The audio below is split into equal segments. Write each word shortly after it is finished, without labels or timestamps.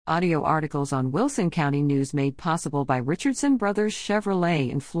Audio articles on Wilson County News made possible by Richardson Brothers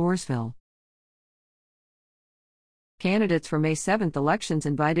Chevrolet in Floresville. Candidates for May 7th elections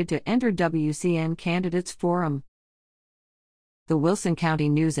invited to enter WCN Candidates Forum. The Wilson County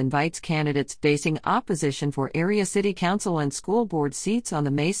News invites candidates facing opposition for area city council and school board seats on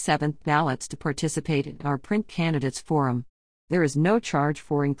the May 7th ballots to participate in our Print Candidates Forum. There is no charge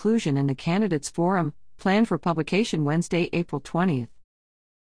for inclusion in the Candidates Forum, planned for publication Wednesday, April 20th.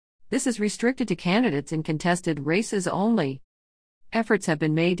 This is restricted to candidates in contested races only. Efforts have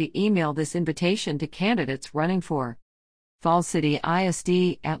been made to email this invitation to candidates running for Falls City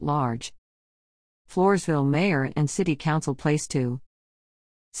ISD at large, Floresville Mayor and City Council Place 2,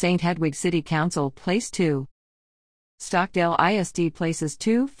 St. Hedwig City Council Place 2, Stockdale ISD Places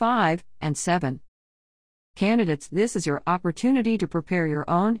 2, 5, and 7. Candidates, this is your opportunity to prepare your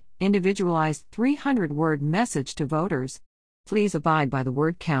own, individualized 300-word message to voters. Please abide by the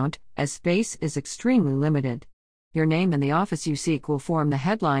word count, as space is extremely limited. Your name and the office you seek will form the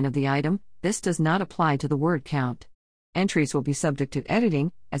headline of the item. This does not apply to the word count. Entries will be subject to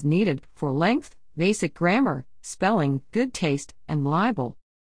editing, as needed, for length, basic grammar, spelling, good taste, and libel.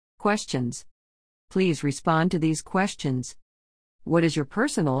 Questions. Please respond to these questions. What is your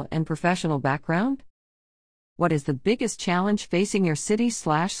personal and professional background? What is the biggest challenge facing your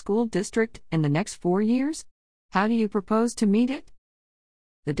city/school district in the next 4 years? How do you propose to meet it?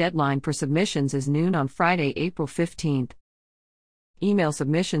 The deadline for submissions is noon on Friday, April 15th. Email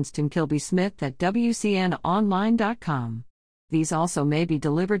submissions to kilbysmith@wcnonline.com. These also may be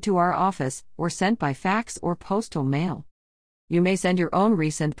delivered to our office or sent by fax or postal mail. You may send your own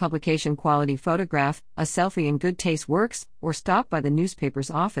recent publication quality photograph, a selfie in good taste works, or stop by the newspaper's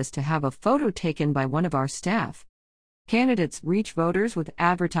office to have a photo taken by one of our staff. Candidates reach voters with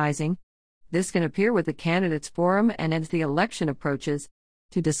advertising. This can appear with the Candidates Forum and as the election approaches.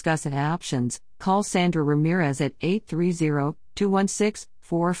 To discuss options, call Sandra Ramirez at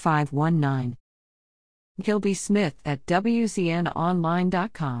 830-216-4519. Kilby Smith at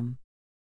WCNonline.com.